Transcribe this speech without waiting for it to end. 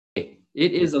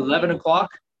It is 11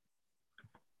 o'clock.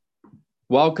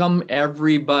 Welcome,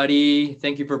 everybody.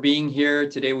 Thank you for being here.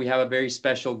 Today, we have a very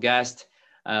special guest,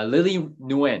 Lily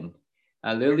Nguyen.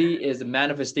 Lily is a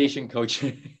manifestation coach.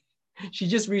 She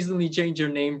just recently changed her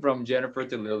name from Jennifer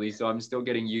to Lily, so I'm still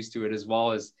getting used to it as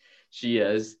well as she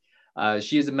is.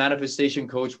 She is a manifestation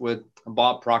coach with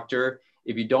Bob Proctor.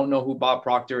 If you don't know who Bob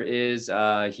Proctor is,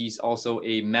 he's also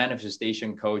a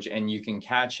manifestation coach, and you can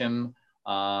catch him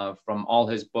from all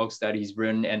his books that he's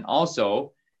written. And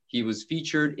also, he was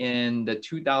featured in the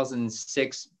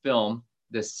 2006 film,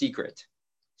 The Secret.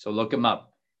 So look him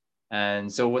up.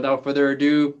 And so without further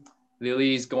ado,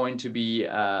 Lily is going to be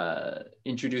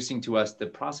introducing to us the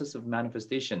process of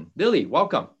manifestation. Lily,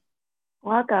 welcome.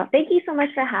 Welcome. Thank you so much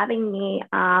for having me.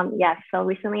 Yes, so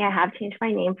recently I have changed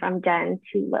my name from Jen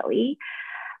to Lily.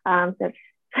 So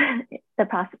the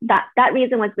process that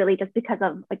reason was really just because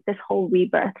of like this whole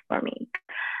rebirth for me.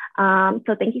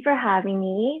 So thank you for having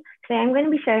me. Today I'm going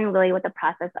to be sharing really what the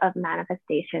process of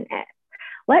manifestation is.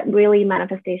 What really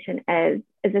manifestation is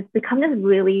it's become this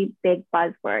really big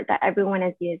buzzword that everyone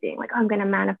is using. Like, oh, I'm going to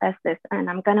manifest this and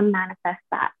I'm going to manifest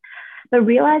that. But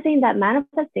realizing that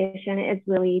manifestation is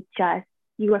really just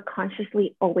you are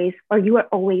consciously always, or you are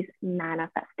always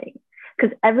manifesting.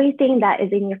 Because everything that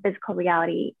is in your physical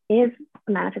reality is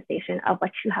a manifestation of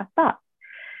what you have thought.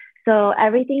 So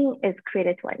everything is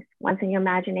created twice, once in your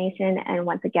imagination and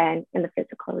once again in the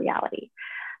physical reality.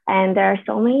 And there are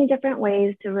so many different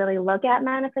ways to really look at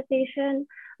manifestation,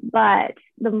 but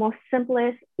the most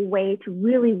simplest way to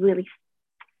really,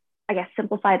 I guess,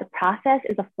 simplify the process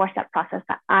is a 4-step process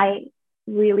that I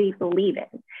really believe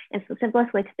in. It's the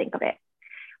simplest way to think of it.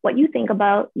 What you think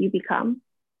about, you become.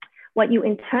 What you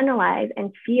internalize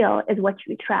and feel is what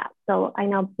you attract. So I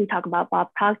know we talk about Bob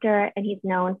Proctor, and he's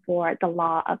known for the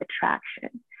law of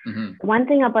attraction. Mm-hmm. One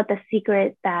thing about The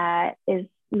Secret that is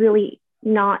really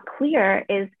not clear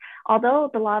is, although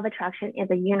the law of attraction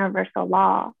is a universal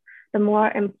law, the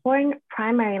more important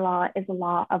primary law is the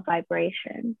law of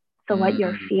vibration. So what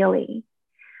you're feeling.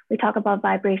 We talk about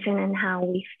vibration and how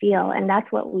we feel, and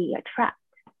that's what we attract.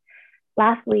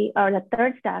 Lastly, or the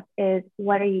third step is,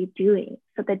 what are you doing?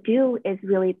 So the do is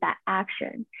really that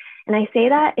action. And I say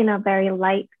that in a very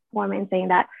light form in saying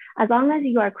that as long as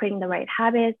you are creating the right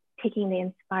habits, taking the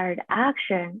inspired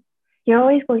action, you're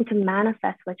always going to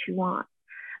manifest what you want.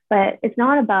 But it's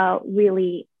not about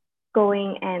really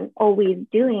going and always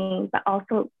doing, but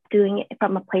also doing it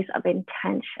from a place of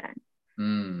intention.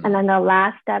 And then the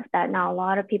last step that now a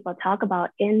lot of people talk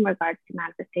about in regards to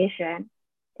manifestation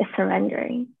is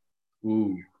surrendering.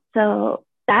 So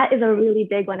that is a really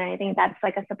big one. And I think that's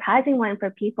like a surprising one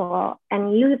for people.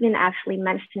 And you even actually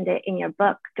mentioned it in your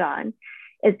book, John,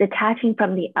 is detaching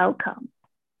from the outcome.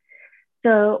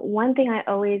 So one thing I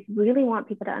always really want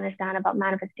people to understand about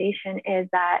manifestation is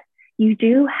that you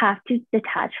do have to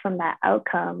detach from that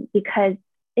outcome, because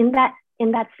in that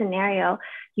scenario,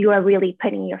 you are really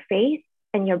putting your faith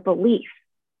and your belief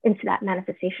into that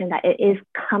manifestation that it is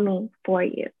coming for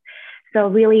you. So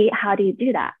really, how do you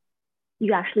do that?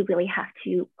 You actually really have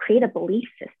to create a belief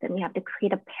system. You have to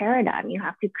create a paradigm. You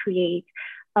have to create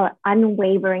an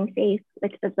unwavering faith,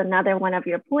 which is another one of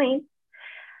your points,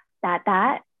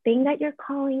 that thing that you're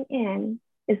calling in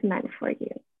is meant for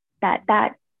you.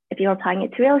 That if you're applying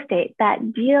it to real estate,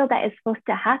 that deal that is supposed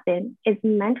to happen is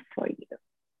meant for you.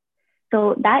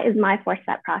 So that is my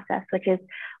 4-step process, which is,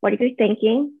 what are you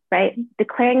thinking, right?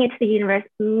 Declaring it to the universe,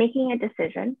 making a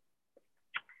decision.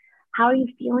 How are you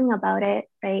feeling about it,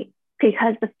 right?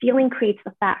 Because the feeling creates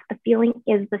the fact. The feeling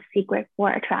is the secret for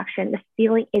attraction. The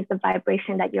feeling is the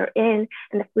vibration that you're in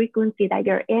and the frequency that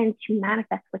you're in to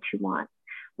manifest what you want.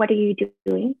 What are you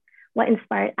doing? What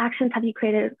inspired actions have you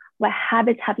created? What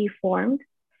habits have you formed?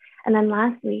 And then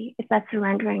lastly, it's that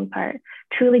surrendering part,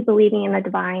 truly believing in the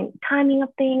divine timing of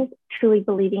things, truly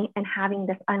believing and having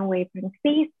this unwavering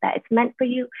faith that it's meant for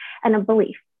you, and a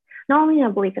belief, not only a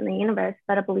belief in the universe,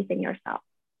 but a belief in yourself.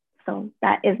 So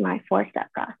that is my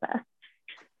 4-step process.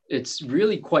 It's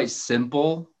really quite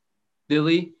simple,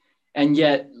 Lily, and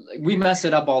yet we mess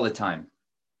it up all the time.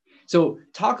 So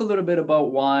talk a little bit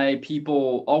about why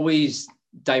people always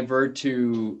divert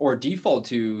to or default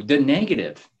to the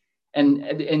negative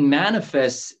and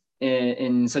manifest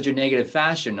in such a negative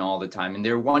fashion all the time. And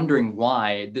they're wondering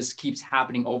why this keeps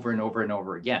happening over and over and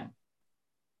over again.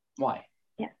 Why?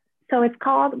 Yeah. So it's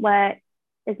called what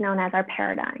is known as our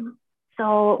paradigm.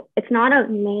 So it's not a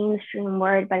mainstream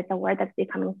word, but it's a word that's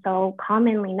becoming so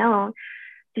commonly known.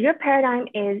 So your paradigm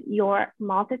is your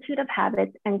multitude of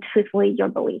habits and truthfully your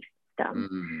belief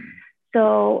system.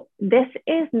 So this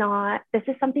is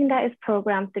something that is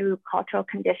programmed through cultural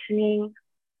conditioning,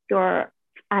 your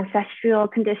ancestral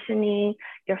conditioning,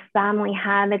 your family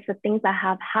habits, the things that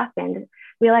have happened,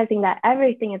 realizing that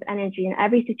everything is energy and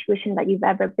every situation that you've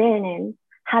ever been in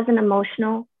has an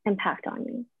emotional impact on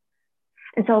you.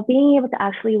 And so being able to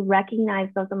actually recognize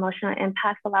those emotional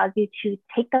impacts allows you to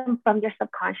take them from your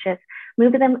subconscious,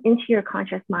 move them into your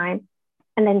conscious mind,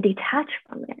 and then detach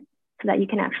from it so that you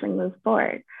can actually move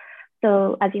forward.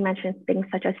 So as you mentioned, things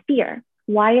such as fear.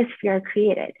 Why is fear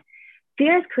created?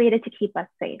 Fear is created to keep us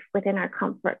safe within our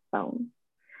comfort zone.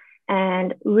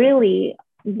 And really,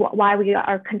 why we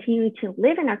are continuing to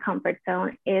live in our comfort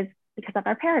zone is because of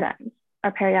our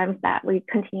paradigms that we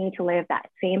continue to live that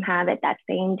same habit, that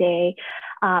same day,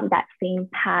 that same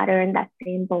pattern, that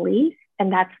same belief.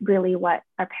 And that's really what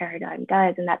our paradigm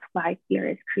does. And that's why fear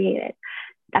is created.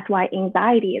 That's why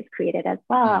anxiety is created as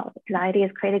well. Anxiety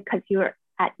is created because you're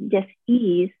at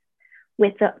dis-ease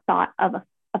with the thought of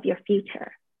your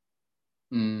future.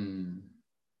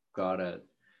 Got it.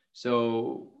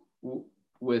 So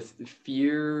with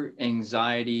fear,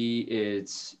 anxiety,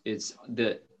 it's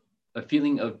a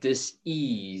feeling of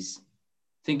dis-ease,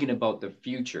 thinking about the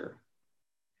future.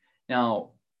 Now,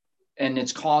 and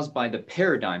it's caused by the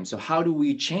paradigm. So how do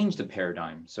we change the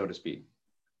paradigm, so to speak?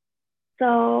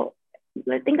 So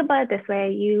think about it this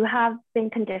way. You have been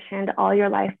conditioned all your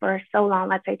life for so long,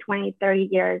 let's say 20, 30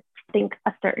 years, to think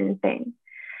a certain thing.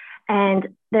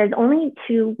 And there's only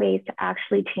two ways to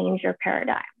actually change your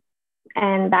paradigm.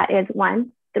 And that is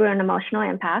one, through an emotional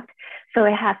impact. So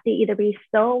it has to either be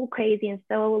so crazy and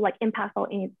so like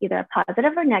impactful in either a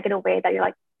positive or negative way that you're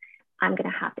like, I'm going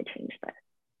to have to change this.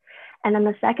 And then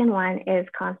the second one is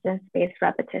constant spaced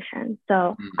repetition.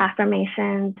 So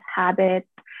affirmations, habits,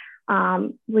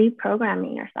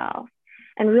 reprogramming yourself.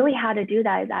 And really how to do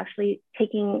that is actually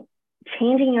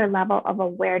changing your level of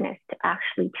awareness to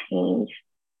actually change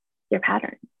your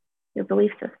patterns, your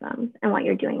belief systems, and what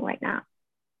you're doing right now.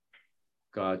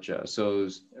 Gotcha. So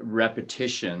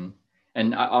repetition,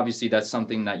 and obviously that's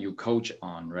something that you coach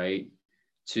on, right?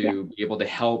 To be able to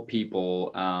help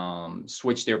people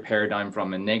switch their paradigm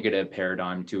from a negative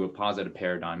paradigm to a positive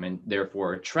paradigm, and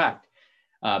therefore attract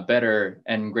better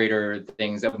and greater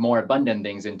things, more abundant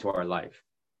things into our life.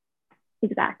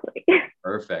 Exactly.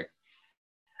 Perfect.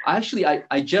 Actually,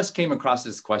 I just came across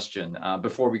this question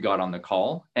before we got on the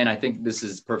call, and I think this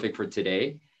is perfect for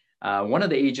today. One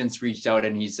of the agents reached out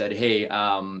and he said, hey,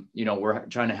 we're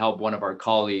trying to help one of our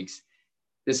colleagues.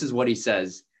 This is what he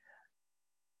says.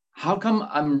 How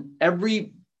come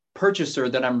every purchaser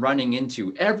that I'm running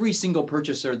into, every single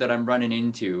purchaser that I'm running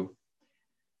into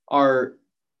are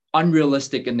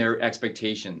unrealistic in their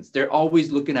expectations? They're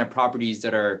always looking at properties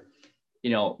that are,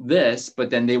 this, but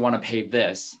then they want to pay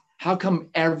this. How come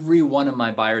every one of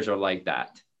my buyers are like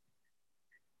that?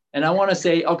 And I want to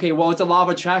say, okay, well, it's a law of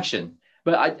attraction.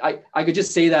 But I could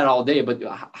just say that all day, but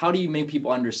how do you make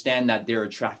people understand that they're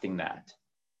attracting that?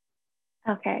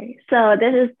 Okay, so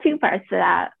this is two parts to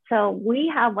that. So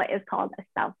we have what is called a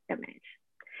self-image.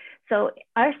 So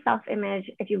our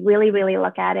self-image, if you really, really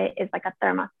look at it, is like a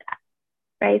thermostat,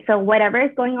 right? So whatever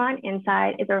is going on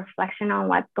inside is a reflection on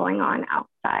what's going on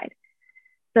outside.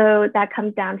 So that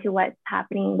comes down to what's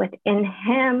happening within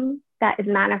him that is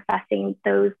manifesting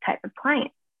those type of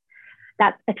clients,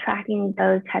 that's attracting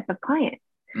those type of clients.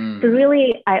 So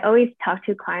really, I always talk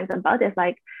to clients about this,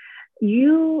 like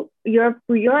your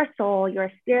soul,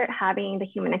 your spirit having the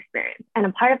human experience. And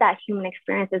a part of that human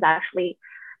experience is actually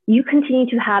you continue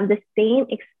to have the same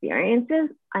experiences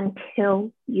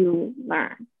until you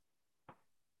learn,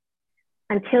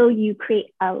 until you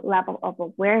create a level of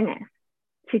awareness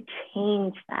to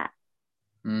change that.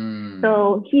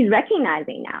 So he's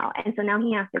recognizing now. And so now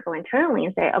he has to go internally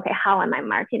and say, okay, how am I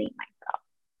marketing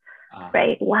myself?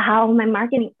 Right? Well, how am I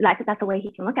marketing? Like, that's the way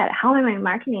he can look at it. How am I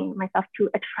marketing myself to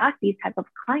attract these type of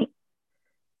clients?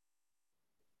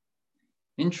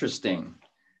 Interesting.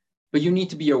 But you need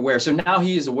to be aware. So now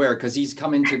he is aware because he's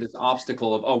come into this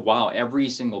obstacle of, oh, wow, every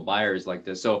single buyer is like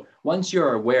this. So once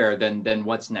you're aware, then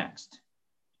what's next?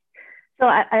 So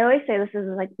I always say, this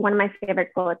is like one of my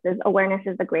favorite quotes, is awareness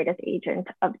is the greatest agent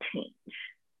of change.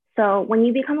 So when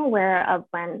you become aware of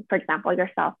when, for example, your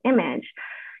self-image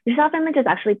is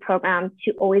actually programmed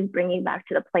to always bring you back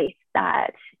to the place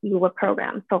that you were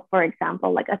programmed. So for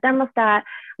example, like a thermostat,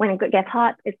 when it gets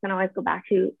hot, it's going to always go back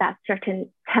to that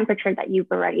certain temperature that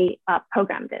you've already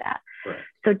programmed it at. Right.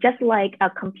 So just like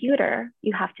a computer,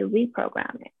 you have to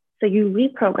reprogram it. So you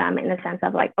reprogram it in the sense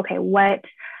of like, okay, what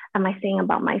am I saying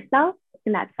about myself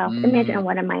in that self-image and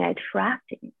what am I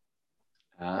attracting?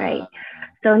 Right.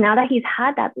 So now that he's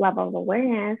had that level of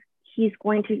awareness, he's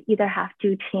going to either have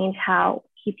to change how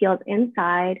he feels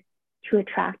inside to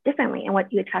attract differently. And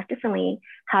what you attract differently,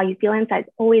 how you feel inside,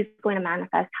 is always going to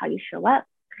manifest how you show up,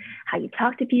 how you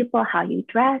talk to people, how you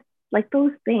dress, like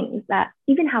those things, that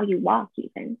even how you walk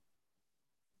even.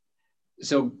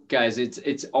 So guys,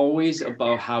 it's always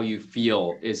about how you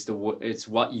feel. It's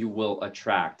what you will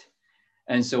attract.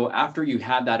 And so after you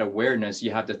have that awareness,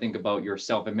 you have to think about your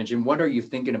self-image and what are you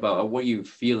thinking about? What are you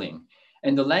feeling?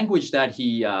 And the language that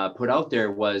he put out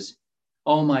there was,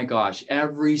 oh my gosh,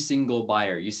 every single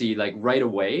buyer, you see, like right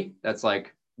away, that's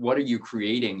like, what are you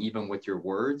creating even with your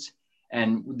words?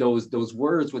 And those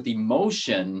words with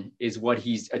emotion is what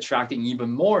he's attracting even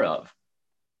more of.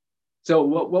 So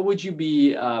what would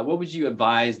you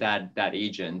advise that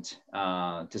agent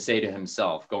to say to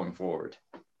himself going forward?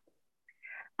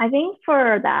 I think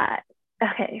for that,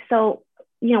 okay, so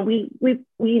we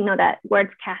know that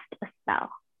words cast a spell.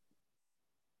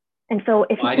 And so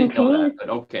if you I didn't know that, but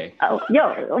okay.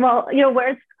 Your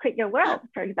words create your world,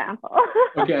 for example.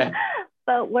 Okay.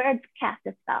 But words cast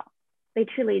a spell. They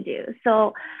truly do.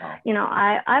 So, wow.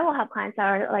 I will have clients that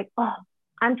are like, oh,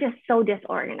 I'm just so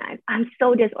disorganized. I'm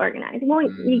so disorganized. Well,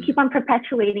 you keep on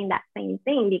perpetuating that same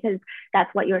thing because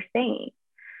that's what you're saying.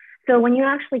 So when you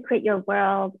actually create your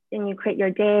world and you create your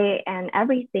day and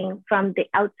everything from the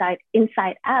outside,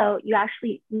 inside out, you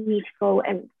actually need to go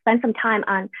and spend some time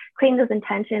on creating those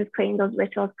intentions, creating those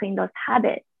rituals, creating those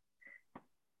habits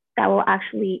that will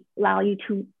actually allow you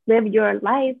to live your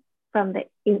life from the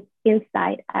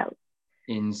inside out.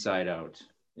 Inside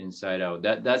out.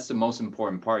 That's the most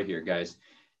important part here, guys.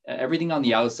 Everything on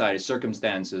the outside,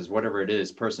 circumstances, whatever it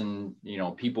is, person,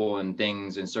 people and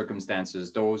things and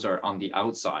circumstances, those are on the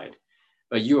outside,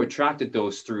 but you attracted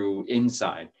those through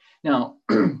inside. Now,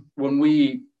 when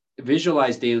we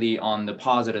visualize daily on the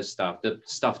positive stuff, the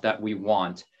stuff that we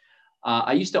want,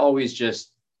 I used to always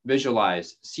just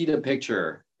visualize, see the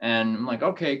picture, and I'm like,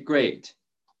 okay, great.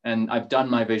 And I've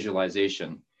done my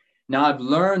visualization. Now I've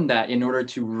learned that in order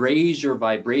to raise your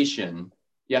vibration,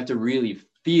 you have to really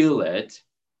feel it.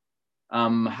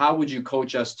 How would you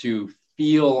coach us to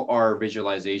feel our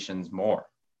visualizations more?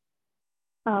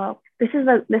 Oh, this is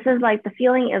like the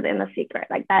feeling is in the secret.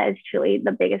 Like that is truly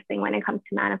the biggest thing when it comes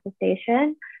to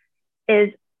manifestation, is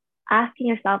asking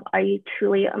yourself, are you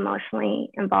truly emotionally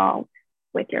involved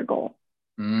with your goal?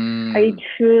 Are you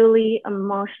truly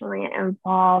emotionally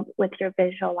involved with your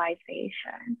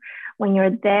visualization? When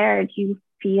you're there, do you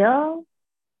feel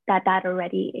that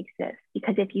already exists?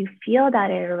 Because if you feel that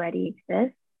it already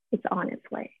exists, it's on its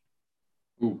way.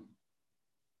 Ooh.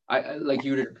 I like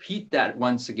you to repeat that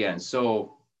once again.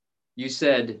 So you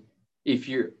said if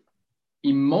you're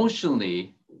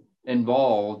emotionally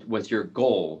involved with your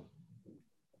goal,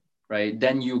 right,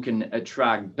 then you can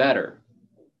attract better,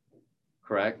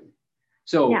 correct?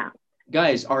 So yeah.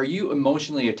 Guys, are you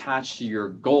emotionally attached to your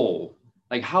goal?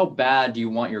 Like how bad do you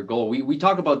want your goal? We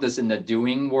talk about this in the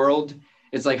doing world.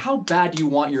 It's like, how bad do you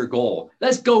want your goal?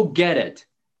 Let's go get it.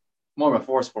 More of a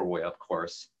forceful way, of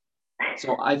course.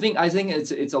 So I think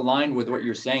it's aligned with what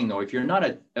you're saying, though. If you're not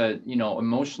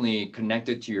emotionally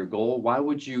connected to your goal, why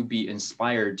would you be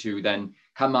inspired to then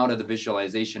come out of the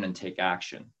visualization and take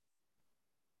action?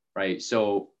 Right.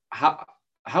 So how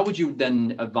would you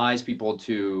then advise people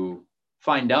to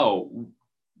find out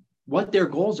what their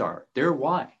goals are, their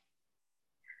why?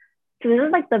 So this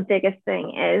is like the biggest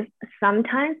thing is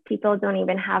sometimes people don't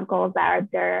even have goals that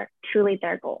are truly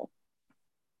their goals.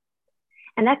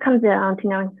 And that comes down to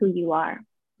knowing who you are.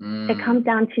 It comes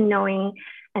down to knowing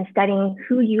and studying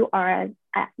who you are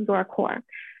at your core.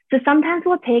 So sometimes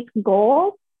we'll take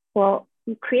goals, we'll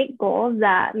create goals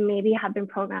that maybe have been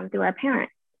programmed through our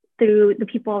parents, through the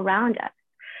people around us,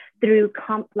 through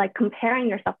comparing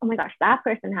yourself. Oh my gosh, that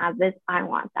person has this, I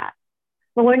want that.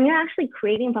 But when you're actually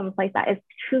creating from a place that is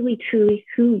truly, truly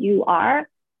who you are,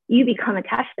 you become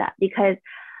attached to that. Because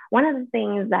one of the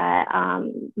things that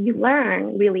you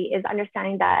learn really is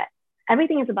understanding that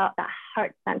everything is about that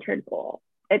heart-centered goal.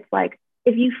 It's like,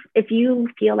 if you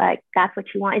feel like that's what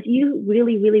you want, if you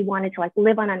really, really wanted to like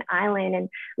live on an island and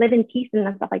live in peace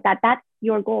and stuff like that, that's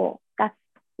your goal. That's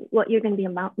what you're going to be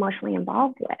emotionally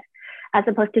involved with, as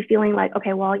opposed to feeling like,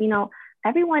 okay, well,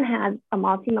 everyone has a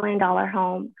multi-million-dollar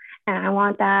home and I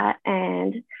want that.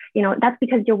 And, that's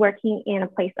because you're working in a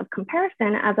place of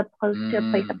comparison as opposed to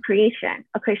a place of creation,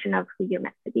 a creation of who you're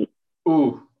meant to be.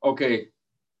 Ooh, okay.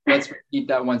 Let's repeat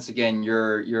that once again.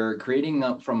 You're creating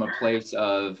up from a place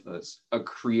of a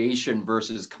creation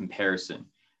versus comparison.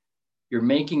 You're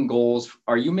making goals.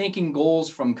 Are you making goals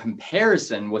from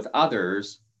comparison with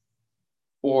others,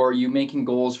 or are you making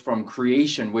goals from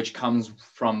creation, which comes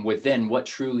from within, what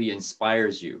truly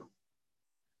inspires you?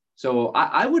 So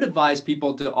I would advise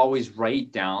people to always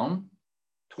write down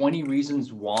 20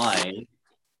 reasons why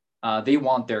they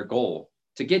want their goal,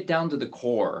 to get down to the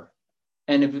core.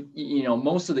 And if, you know,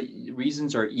 most of the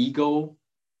reasons are ego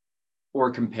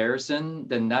or comparison,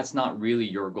 then that's not really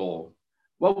your goal.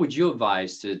 What would you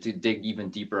advise to dig even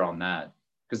deeper on that?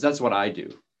 Because that's what I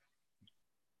do.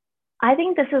 I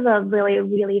think this is a really,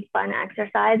 really fun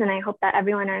exercise. And I hope that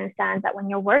everyone understands that when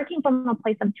you're working from a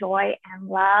place of joy and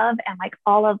love and like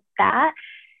all of that,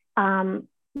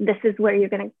 this is where you're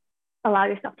going to allow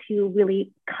yourself to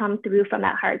really come through from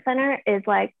that heart center, is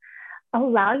like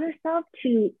allow yourself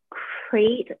to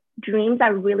create dreams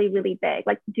that are really, really big.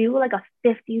 Like do like a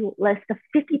 50 list of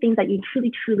 50 things that you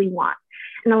truly, truly want,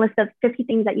 and a list of 50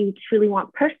 things that you truly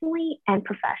want personally and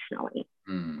professionally.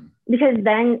 Because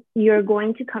then you're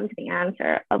going to come to the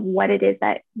answer of what it is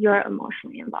that you're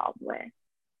emotionally involved with.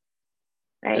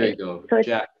 Right. There you go. So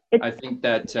Jack, I think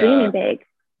that dreaming big.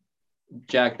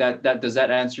 Jack, that does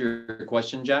that answer your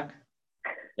question, Jack?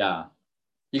 Yeah.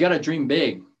 You got to dream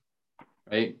big,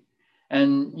 right?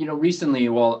 And, you know, recently,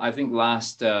 well, I think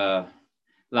last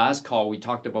call, we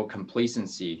talked about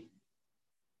complacency,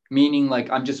 meaning like,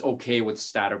 I'm just okay with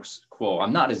status quo.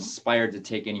 I'm not inspired to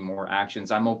take any more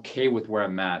actions. I'm okay with where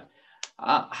I'm at.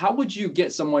 How would you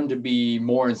get someone to be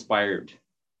more inspired?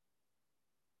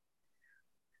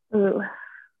 Ooh.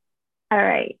 All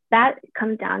right. That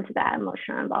comes down to that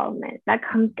emotional involvement. That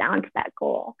comes down to that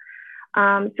goal.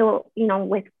 So, you know,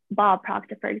 with Bob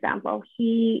Proctor, for example,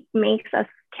 he makes us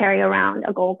carry around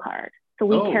a goal card. So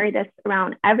we carry this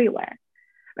around everywhere,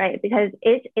 right? Because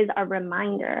it is a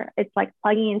reminder. It's like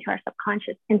plugging into our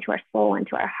subconscious, into our soul,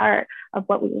 into our heart of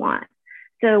what we want.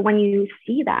 So when you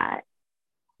see that,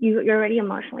 you're already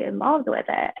emotionally involved with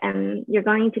it, and you're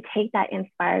going to take that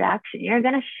inspired action. You're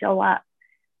going to show up,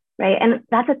 right? And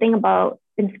that's the thing about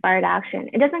inspired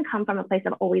action. It doesn't come from a place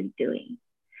of always doing.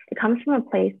 It comes from a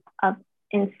place of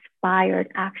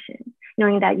inspired action,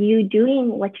 knowing that you doing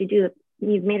what you do,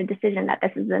 you've made a decision that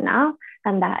this is enough,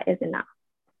 and that is enough.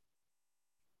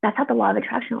 That's how the law of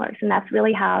attraction works. And that's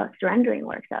really how surrendering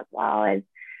works as well. Is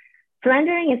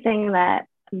surrendering is saying that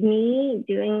me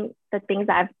doing the things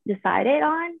I've decided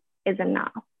on is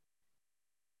enough.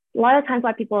 A lot of times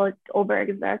why people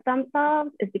overexert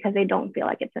themselves is because they don't feel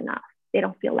like it's enough. They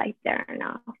don't feel like they're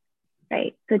enough,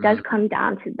 right? So it does come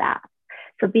down to that.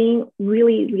 So being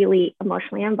really, really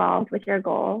emotionally involved with your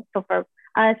goal. So for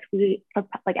us, for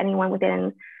like anyone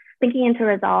within Thinking into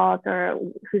Results or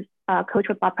who's coached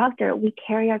with Bob Proctor, we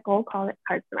carry our goal cards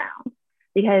around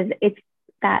because it's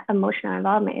that emotional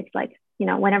involvement. It's like, you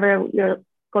know, whenever you're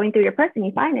going through your person,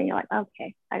 you find it, and you're like,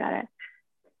 okay, I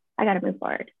gotta move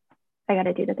forward. I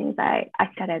gotta do the things I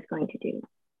said I was going to do.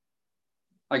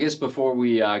 I guess before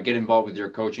we get involved with your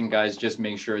coaching, guys, just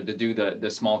make sure to do the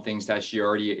small things that she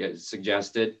already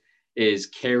suggested, is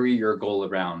carry your goal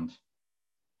around.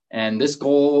 And this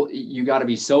goal, you got to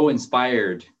be so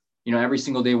inspired, you know, every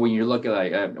single day when you look at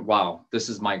like, wow, this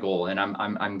is my goal, and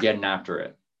I'm getting after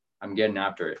it. I'm getting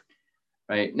after it,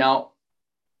 right? Now,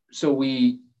 so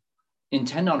we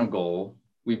intend on a goal,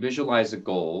 we visualize a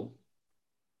goal,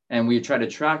 and we try to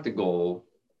track the goal.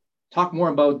 Talk more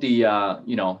about the,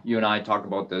 you know, you and I talk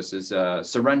about this, is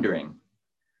surrendering.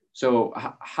 So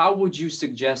how would you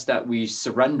suggest that we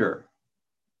surrender?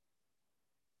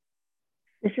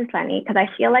 This is funny because I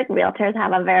feel like realtors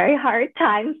have a very hard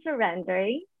time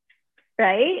surrendering,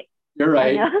 right? You're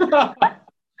right.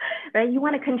 Right? You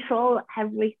want to control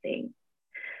everything.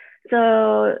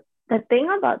 So the thing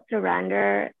about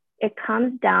surrender, it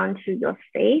comes down to your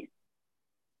faith,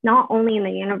 not only in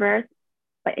the universe,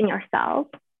 but in yourself.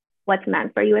 What's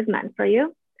meant for you is meant for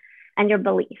you, and your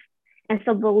belief. And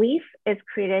so belief is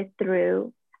created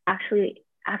through actually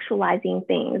actualizing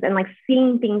things and like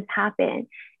seeing things happen.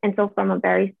 And so from a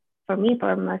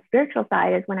spiritual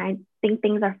side, is when I think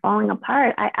things are falling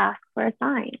apart, I ask for a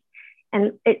sign,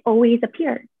 and it always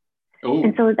appears. Ooh.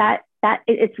 And so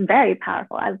it's very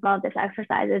powerful. I love this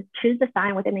exercise. Is choose the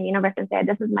sign within the universe and say,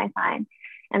 this is my sign.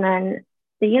 And then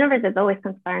the universe is always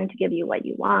conspiring to give you what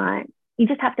you want. You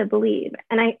just have to believe.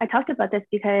 And I talked about this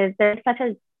because there's such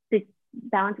a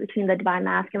balance between the divine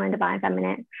masculine, divine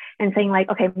feminine, and saying like,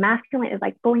 okay, masculine is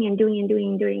like going and doing and doing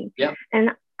and doing. Yep.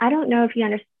 And I don't know if you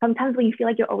understand, sometimes when you feel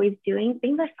like you're always doing,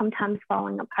 things are sometimes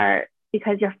falling apart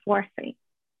because you're forcing.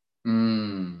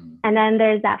 And then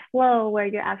there's that flow where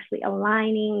you're actually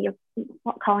aligning,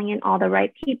 you're calling in all the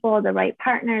right people, the right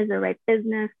partners, the right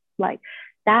business, like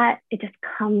that, it just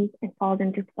comes and falls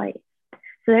into place.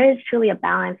 So there is truly a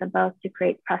balance of both to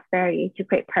create prosperity, to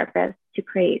create purpose, to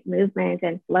create movement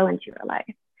and flow into your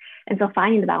life. And so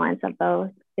finding the balance of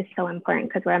both is so important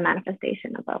because we're a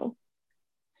manifestation of both.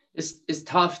 It's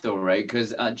tough though, right?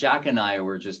 Because Jack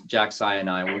Sai and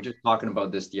I were just talking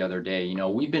about this the other day. You know,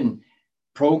 we've been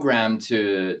programmed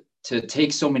to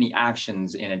take so many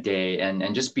actions in a day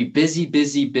and just be busy,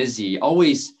 busy, busy,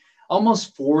 always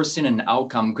almost forcing an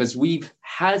outcome because we've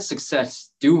had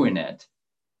success doing it,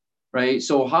 right?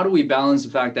 So how do we balance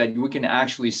the fact that we can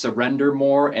actually surrender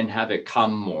more and have it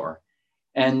come more?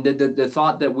 And the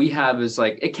thought that we have is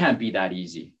like, it can't be that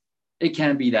easy. It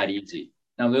can't be that easy.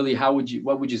 Now, Lily,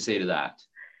 what would you say to that?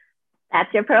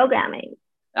 That's your programming.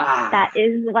 Ah, That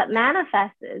is what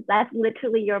manifests is. That's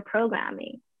literally your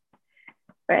programming,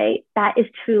 right? That is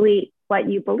truly what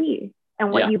you believe,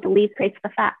 and what yeah. you believe creates the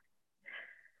fact.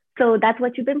 So that's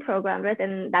what you've been programmed with,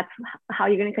 and that's how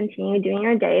you're going to continue doing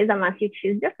your days unless you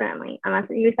choose differently, unless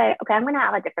you say, okay, I'm going to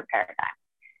have a different paradigm.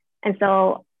 And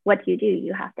so what do?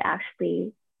 You have to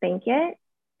actually think it,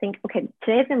 think, okay,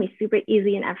 today is going to be super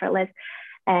easy and effortless,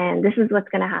 and this is what's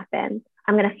going to happen.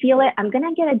 I'm going to feel it. I'm going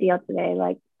to get a deal today.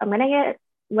 Like, I'm going to get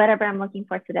whatever I'm looking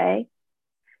for today.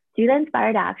 Do the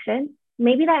inspired action.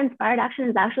 Maybe that inspired action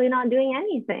is actually not doing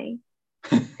anything.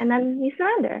 And then you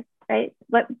surrender, right?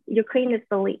 But you're creating this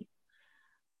belief.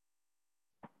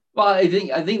 Well, I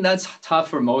think that's tough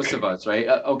for most of us, right?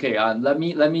 Okay, let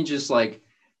me just like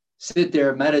sit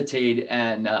there, meditate,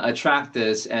 and attract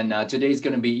this. And today's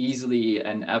going to be easy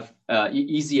and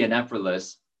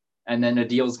effortless, and then the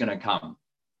deal's going to come.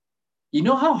 You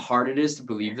know how hard it is to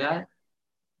believe that?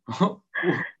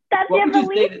 That's What your would you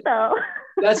say belief, though.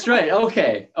 that's right.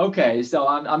 Okay. Okay. So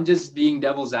I'm just being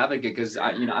devil's advocate because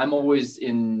I'm always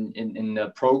in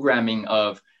the programming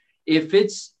of if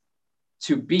it's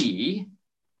to be,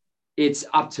 it's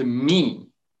up to me.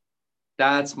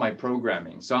 That's my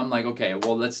programming. So I'm like, okay,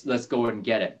 well, let's go and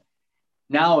get it.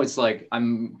 Now it's like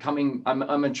I'm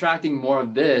attracting more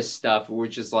of this stuff,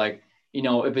 which is like,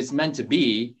 if it's meant to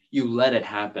be, you let it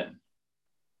happen.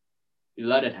 You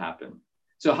let it happen.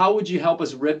 So how would you help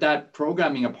us rip that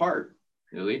programming apart,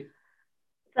 Lily?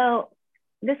 So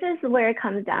this is where it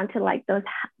comes down to like those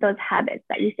habits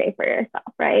that you say for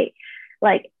yourself, right?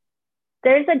 Like,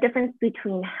 there's a difference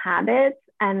between habits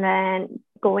and then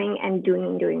going and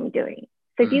doing.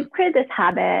 So if Mm, you create this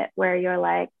habit where you're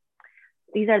like,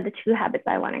 these are the two habits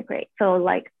I want to create. So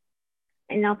like,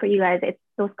 for you guys, it's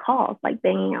those calls, like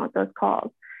banging out those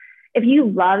calls. If you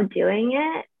love doing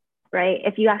it, right?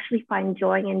 If you actually find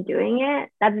joy in doing it,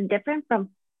 that's different from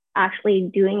actually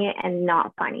doing it and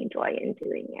not finding joy in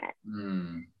doing it.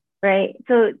 mm, Right.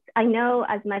 So I know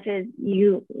as much as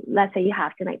let's say you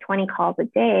have to make 20 calls a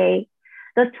day,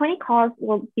 those 20 calls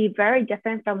will be very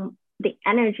different from the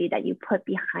energy that you put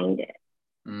behind it.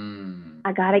 mm.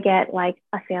 I got to get like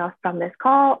a sale from this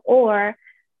call, or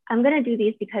I'm going to do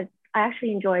these because I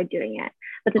actually enjoy doing it.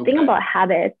 But the thing Okay. about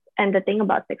habits and the thing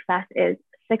about success is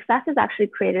actually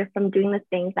created from doing the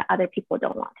things that other people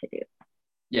don't want to do.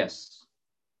 Yes.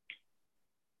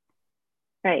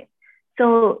 Right.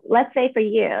 So let's say for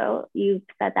you, you've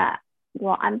said that,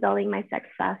 well, I'm building my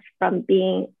success from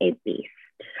being a beast,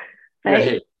 right?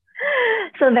 Right.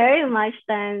 So very much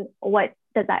then what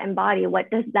does that embody?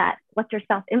 What's your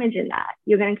self-image in that?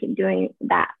 You're going to keep doing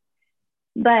that.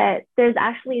 But there's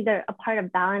actually a part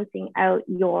of balancing out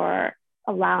your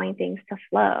allowing things to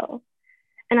flow.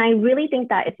 And I really think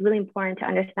that it's really important to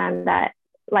understand that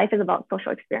life is about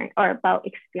social experience, or about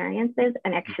experiences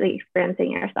and actually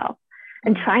experiencing yourself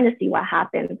and Mm, trying to see what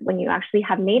happens when you actually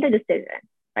have made a decision,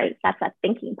 right? That's that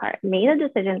thinking part. Made a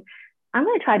decision. I'm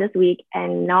going to try this week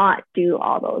and not do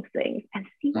all those things and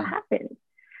see what mm, happens. mm,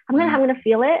 I'm going to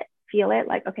feel it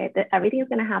like, okay, everything's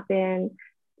going to happen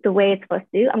the way it's supposed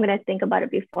to. I'm going to think about it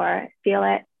before, feel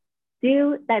it,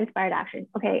 do the inspired action.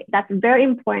 Okay, that's very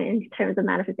important in terms of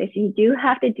manifestation. You do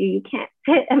have to do, you can't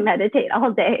sit and meditate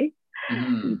all day. You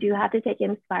mm. do have to take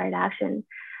inspired action.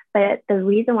 But the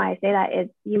reason why I say that is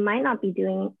you might not be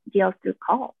doing deals through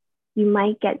calls. You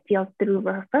might get deals through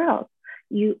referrals.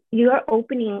 You're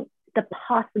opening the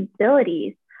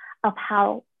possibilities of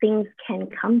how things can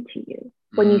come to you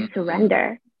when you Mm.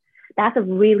 surrender. That's a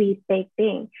really big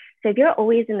thing. So if you're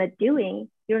always in the doing,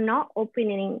 you're not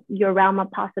opening your realm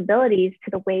of possibilities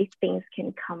to the way things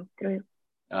can come through.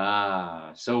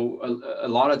 So a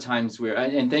lot of times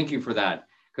and thank you for that,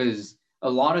 because a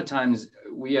lot of times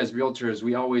we as realtors,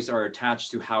 we always are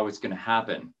attached to how it's going to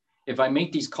happen. If I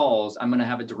make these calls, I'm going to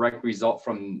have a direct result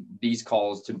from these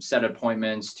calls to set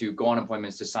appointments, to go on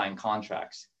appointments, to sign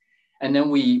contracts. And then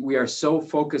we are so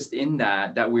focused in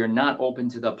that we're not open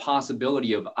to the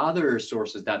possibility of other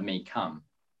sources that may come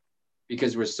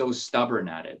because we're so stubborn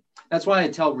at it. That's why I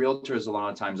tell realtors a lot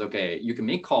of times, okay, you can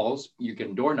make calls, you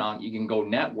can door knock, you can go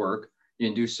network, you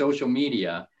can do social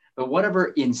media, but whatever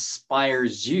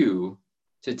inspires you,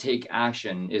 to take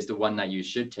action is the one that you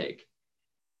should take.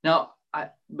 Now,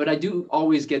 but I do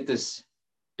always get this,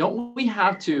 don't we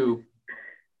have to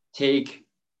take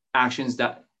actions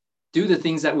that do the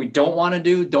things that we don't want to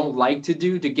do, don't like to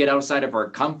do, to get outside of our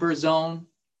comfort zone,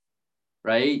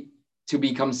 right? To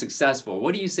become successful.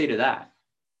 What do you say to that?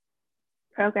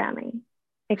 Programming.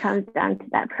 It comes down to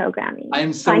that programming. I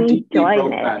am so deeply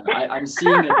programmed. I'm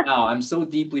seeing it now. I'm so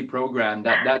deeply programmed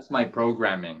that that's my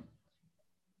programming.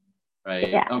 Right.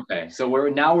 Yeah. Okay. So we're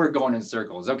going in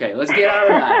circles. Okay. Let's get out of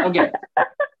that.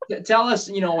 Okay. Tell us,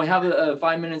 we have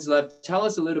 5 minutes left. Tell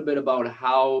us a little bit about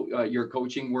how your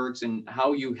coaching works and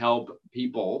how you help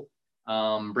people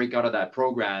break out of that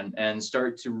program and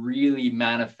start to really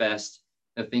manifest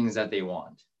the things that they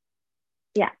want.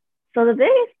 Yeah. So the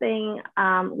biggest thing,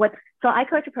 so I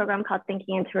coach a program called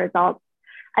Thinking into Results.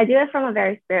 I do it from a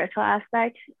very spiritual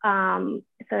aspect.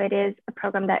 So it is a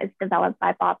program that is developed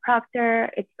by Bob Proctor.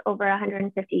 It's over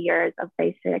 150 years of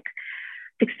basic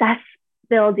success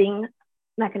building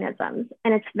mechanisms.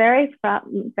 And it's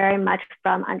very much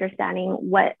from understanding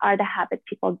what are the habits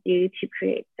people do to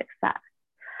create success.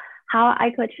 How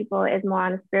I coach people is more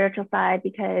on the spiritual side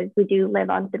because we do live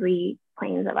on 3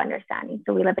 planes of understanding.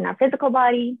 So we live in our physical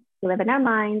body, we live in our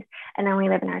mind, and then we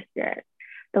live in our spirit.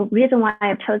 The reason why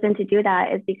I've chosen to do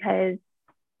that is because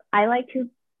I like to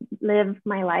live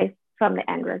my life from the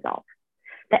end result.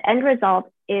 The end result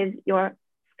is your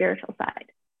spiritual side,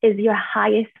 is your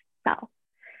highest self,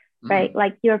 right?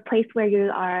 Like your place where you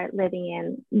are living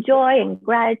in joy and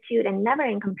gratitude and never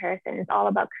in comparison. It's all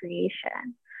about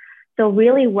creation. So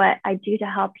really what I do to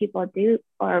help people do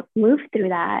or move through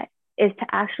that is to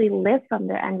actually live from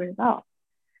their end result.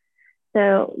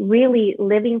 So really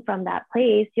living from that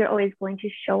place, you're always going to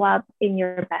show up in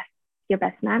your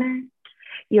best manner.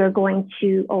 You're going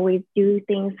to always do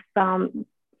things from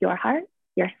your heart,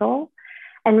 your soul,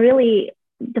 and really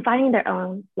defining their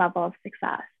own level of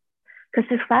success. Because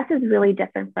success is really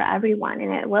different for everyone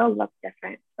and it will look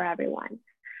different for everyone.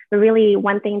 But really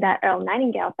one thing that Earl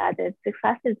Nightingale says is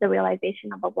success is the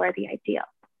realization of a worthy ideal.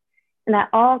 And that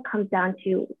all comes down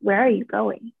to where are you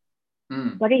going?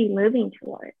 What are you moving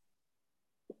towards?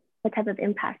 What type of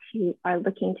impact you are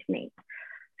looking to make.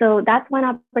 So that's one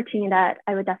opportunity that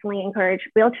I would definitely encourage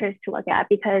realtors to look at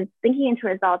because Thinking into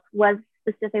Results was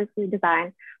specifically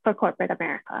designed for corporate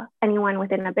America. Anyone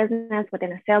within a business,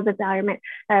 within a sales environment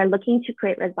that are looking to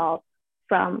create results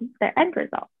from their end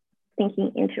result,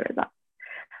 thinking into results.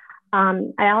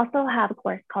 I also have a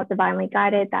course called Divinely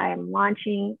Guided that I am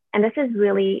launching. And this is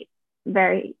really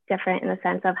very different in the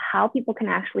sense of how people can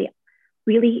actually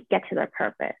really get to their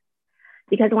purpose.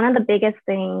 Because one of the biggest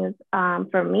things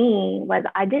for me was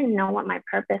I didn't know what my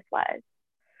purpose was.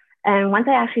 And once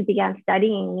I actually began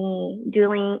studying me,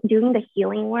 doing the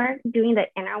healing work, doing the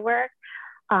inner work,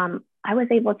 I was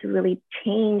able to really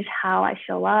change how I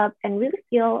show up and really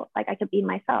feel like I could be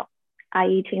myself,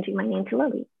 i.e. changing my name to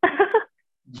Lily.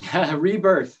 Yeah,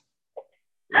 rebirth.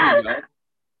 There you go.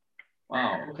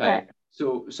 Wow, okay.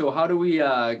 So how do we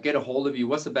get a hold of you?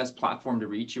 What's the best platform to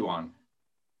reach you on?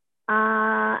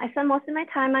 I spend most of my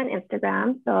time on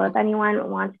Instagram. So if anyone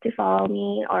wants to follow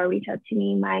me or reach out to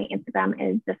me, my Instagram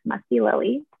is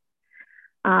thismustbelily.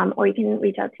 Or you can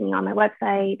reach out to me on my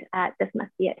website at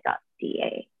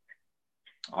thismustbeit.ca.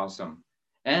 Awesome.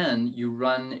 And you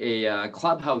run a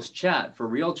clubhouse chat for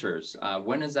realtors.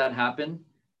 When does that happen?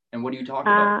 And what do you talk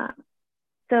about?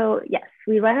 So yes,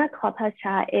 we run a clubhouse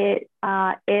chat. It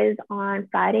is on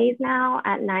Fridays now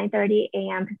at 9:30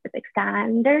 a.m. Pacific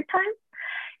Standard Time.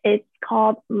 It's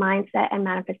called Mindset and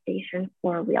Manifestation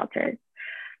for Realtors.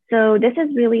 So this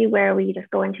is really where we just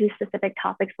go into specific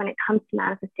topics when it comes to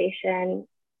manifestation.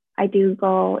 I do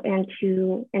go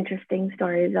into interesting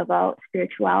stories about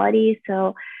spirituality.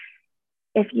 So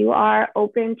if you are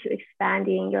open to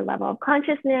expanding your level of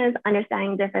consciousness,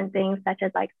 understanding different things such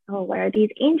as like, oh, what are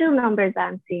these angel numbers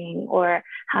I'm seeing? Or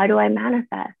how do I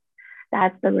manifest?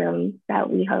 That's the room that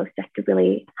we host just to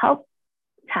really help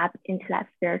tap into that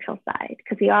spiritual side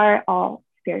because we are all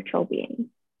spiritual beings.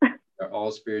 We're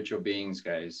all spiritual beings,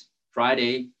 guys.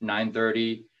 Friday,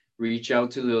 9:30, reach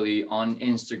out to Lily on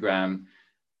Instagram.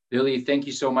 Lily, thank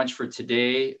you so much for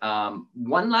today.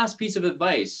 One last piece of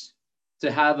advice to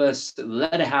have us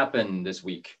let it happen this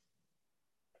week.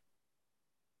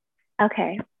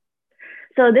 Okay.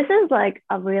 So this is like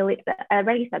I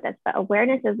already said this, but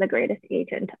awareness is the greatest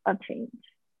agent of change.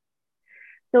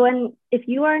 So if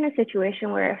you are in a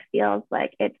situation where it feels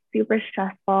like it's super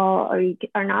stressful or you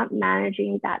are not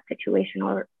managing that situation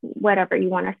or whatever you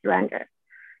want to surrender,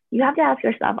 you have to ask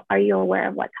yourself, are you aware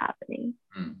of what's happening?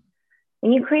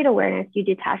 When you create awareness, you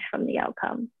detach from the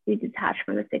outcome, you detach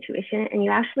from the situation, and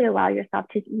you actually allow yourself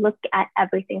to look at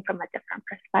everything from a different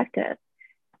perspective.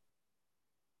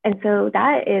 And so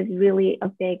that is really a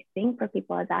big thing for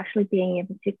people, is actually being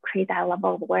able to create that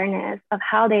level of awareness of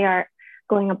how they are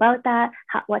going about that,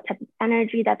 what type of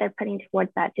energy that they're putting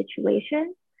towards that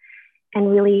situation,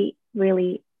 and really,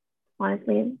 really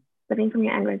honestly living from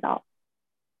your end result.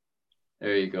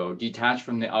 There you go. Detach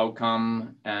from the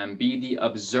outcome and be the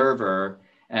observer,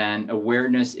 and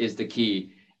awareness is the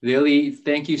key. Lily,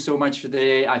 thank you so much for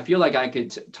today. I feel like I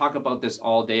could talk about this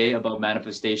all day about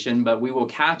manifestation, but we will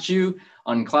catch you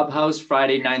on Clubhouse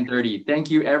Friday, 9:30.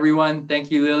 Thank you, everyone. Thank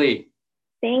you, Lily.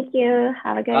 Thank you.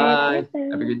 Have a good Bye. day.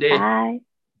 Have a good day. Bye.